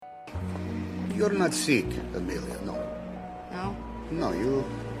You're not sick, Amelia, no. No? No, you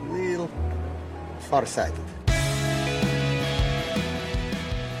real farsighted.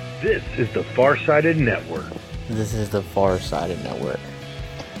 This is the Farsighted Network. This is the Farsighted Network.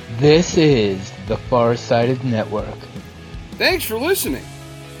 This is the Farsighted Network. Thanks for listening.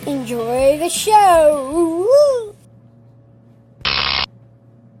 Enjoy the show! Woo!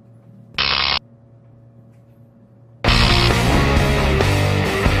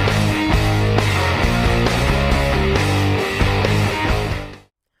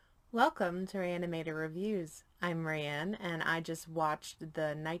 Welcome to Reanimator Reviews. I'm Rayanne, and I just watched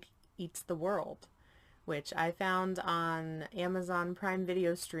The Night Eats the World, which I found on Amazon Prime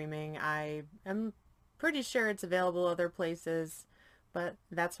Video streaming. I am pretty sure it's available other places, but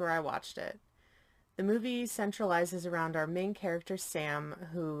that's where I watched it. The movie centralizes around our main character, Sam,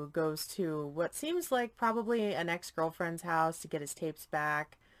 who goes to what seems like probably an ex-girlfriend's house to get his tapes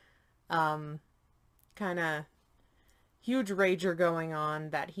back. Kind of huge rager going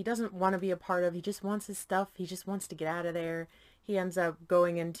on that he doesn't want to be a part of. He just wants his stuff. He just wants to get out of there. He ends up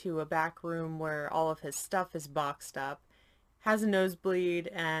going into a back room where all of his stuff is boxed up, has a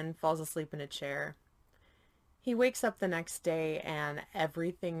nosebleed, and falls asleep in a chair. He wakes up the next day and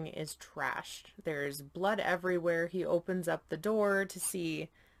everything is trashed. There's blood everywhere. He opens up the door to see,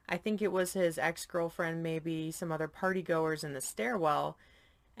 I think it was his ex-girlfriend, maybe some other party goers in the stairwell,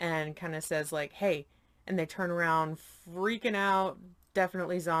 and kind of says like, hey, and they turn around freaking out,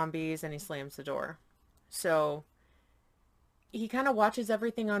 definitely zombies, and he slams the door. So he kind of watches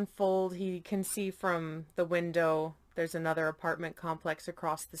everything unfold. He can see from the window there's another apartment complex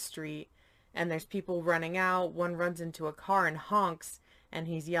across the street, and there's people running out. One runs into a car and honks, and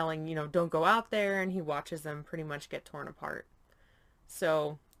he's yelling, you know, don't go out there, and he watches them pretty much get torn apart.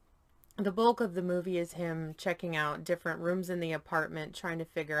 So the bulk of the movie is him checking out different rooms in the apartment, trying to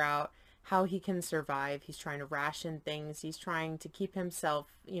figure out how he can survive. He's trying to ration things. He's trying to keep himself,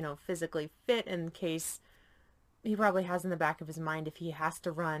 you know, physically fit in case he probably has in the back of his mind if he has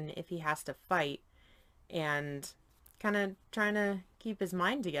to run, if he has to fight, and kind of trying to keep his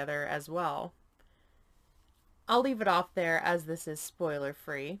mind together as well. I'll leave it off there as this is spoiler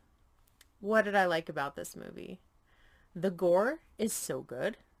free. What did I like about this movie? The gore is so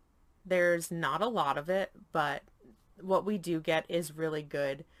good. There's not a lot of it, but what we do get is really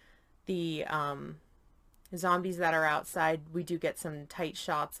good. The zombies that are outside, we do get some tight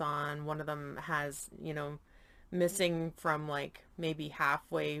shots on. One of them has, you know, missing from like maybe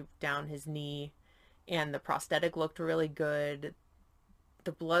halfway down his knee, and the prosthetic looked really good.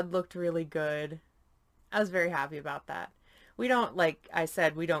 The blood looked really good. I was very happy about that. We don't, like I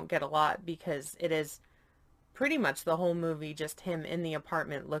said, we don't get a lot because it is pretty much the whole movie just him in the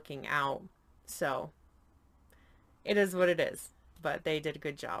apartment looking out. So it is what it is, but they did a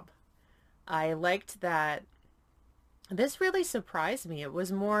good job. I liked that this really surprised me. It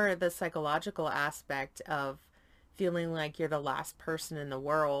was more the psychological aspect of feeling like you're the last person in the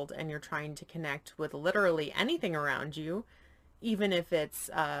world and you're trying to connect with literally anything around you, even if it's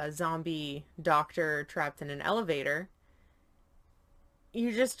a zombie doctor trapped in an elevator.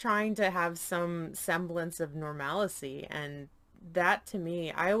 You're just trying to have some semblance of normalcy, and that to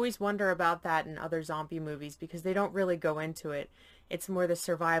me, I always wonder about that in other zombie movies because they don't really go into it. It's more the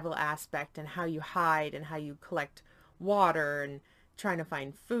survival aspect and how you hide and how you collect water and trying to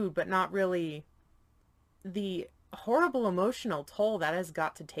find food, but not really the horrible emotional toll that has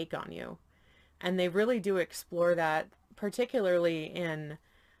got to take on you. And they really do explore that, particularly in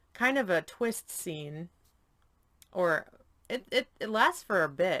kind of a twist scene, or it lasts for a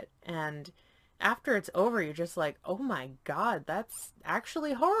bit, and after it's over, you're just like, oh my God, that's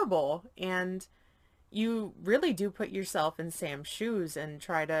actually horrible. And you really do put yourself in Sam's shoes and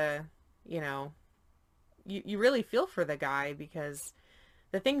try to, you know, you really feel for the guy because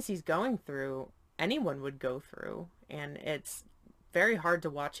the things he's going through, anyone would go through. And it's very hard to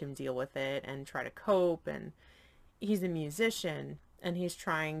watch him deal with it and try to cope. And he's a musician and he's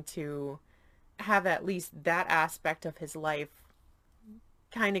trying to have at least that aspect of his life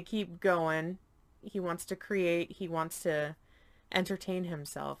kind of keep going. He wants to create, he wants to entertain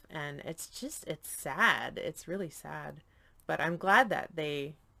himself, and it's sad. It's really sad, but I'm glad that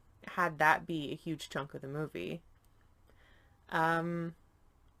they had that be a huge chunk of the movie. I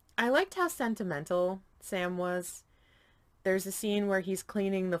liked how sentimental Sam was. There's a scene where he's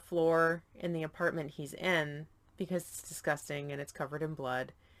cleaning the floor in the apartment he's in because it's disgusting and it's covered in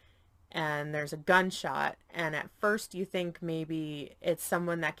blood, and there's a gunshot, and at first you think maybe it's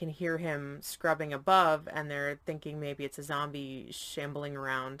someone that can hear him scrubbing above, and they're thinking maybe it's a zombie shambling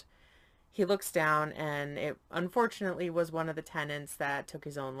around. He looks down, and it unfortunately was one of the tenants that took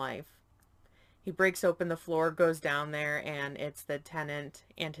his own life. he breaks open the floor, goes down there, and it's the tenant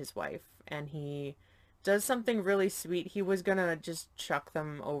and his wife. And he does something really sweet. He was gonna just chuck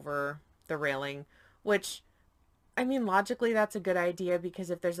them over the railing, which, I mean, logically that's a good idea,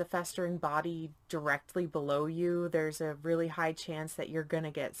 because if there's a festering body directly below you, there's a really high chance that you're gonna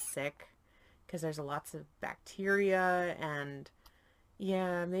get sick, because there's lots of bacteria. And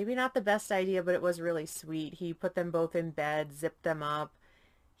yeah, maybe not the best idea, but it was really sweet. He put them both in bed, zipped them up.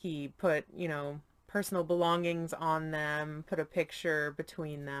 He put, personal belongings on them, put a picture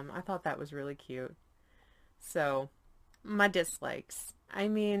between them. I thought that was really cute. So, my dislikes. I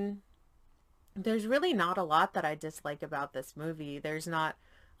mean, there's really not a lot that I dislike about this movie. There's not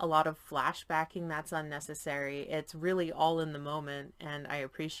a lot of flashbacking that's unnecessary. It's really all in the moment, and I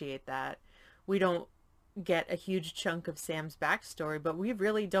appreciate that. We don't get a huge chunk of Sam's backstory, but we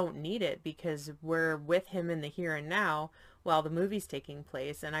really don't need it, because we're with him in the here and now while the movie's taking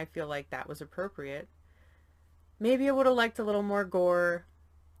place, and I feel like that was appropriate. Maybe I would have liked a little more gore.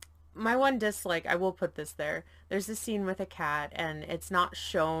 My one dislike, I will put this there, there's a scene with a cat, and it's not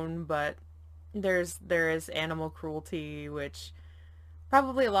shown, but there is animal cruelty, which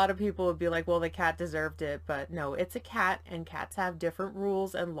probably a lot of people would be like, well, the cat deserved it, but no, it's a cat, and cats have different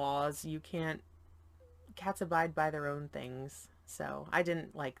rules and laws. Cats abide by their own things, so I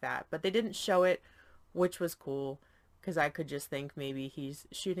didn't like that. But they didn't show it, which was cool, because I could just think maybe he's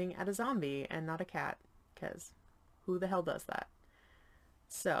shooting at a zombie and not a cat, because who the hell does that?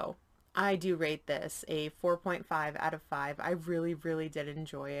 So I do rate this a 4.5 out of 5. I really, really did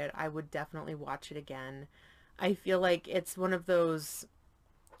enjoy it. I would definitely watch it again. I feel like it's one of those,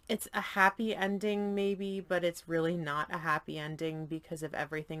 it's a happy ending maybe, but it's really not a happy ending because of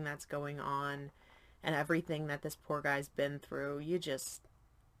everything that's going on and everything that this poor guy's been through.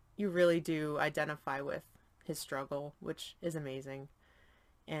 You really do identify with his struggle, which is amazing.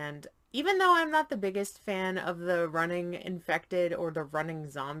 And even though I'm not the biggest fan of the running infected or the running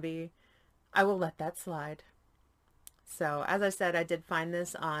zombie, I will let that slide. So, as I said, I did find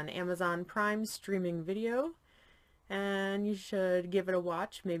this on Amazon Prime streaming video, and you should give it a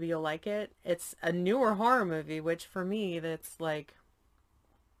watch. Maybe you'll like it. It's a newer horror movie, which for me, that's like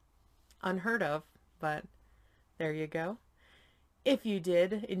unheard of, but there you go. If you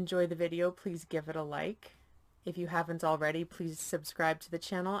did enjoy the video, please give it a like. If you haven't already, please subscribe to the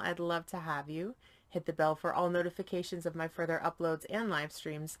channel. I'd love to have you. Hit the bell for all notifications of my further uploads and live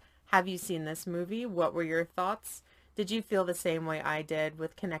streams. Have you seen this movie? What were your thoughts? Did you feel the same way I did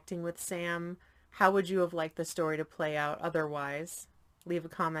with connecting with Sam? How would you have liked the story to play out otherwise? Leave a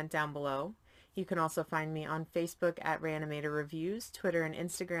comment down below. You can also find me on Facebook at Rayanimator Reviews, Twitter and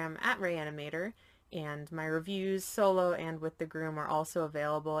Instagram at Rayanimator, and my reviews, solo and with the groom, are also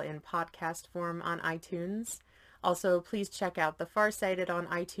available in podcast form on iTunes. Also, please check out The Farsighted on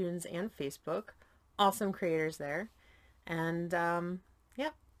iTunes and Facebook. Awesome creators there. And,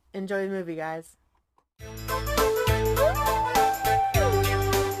 yep, enjoy the movie, guys.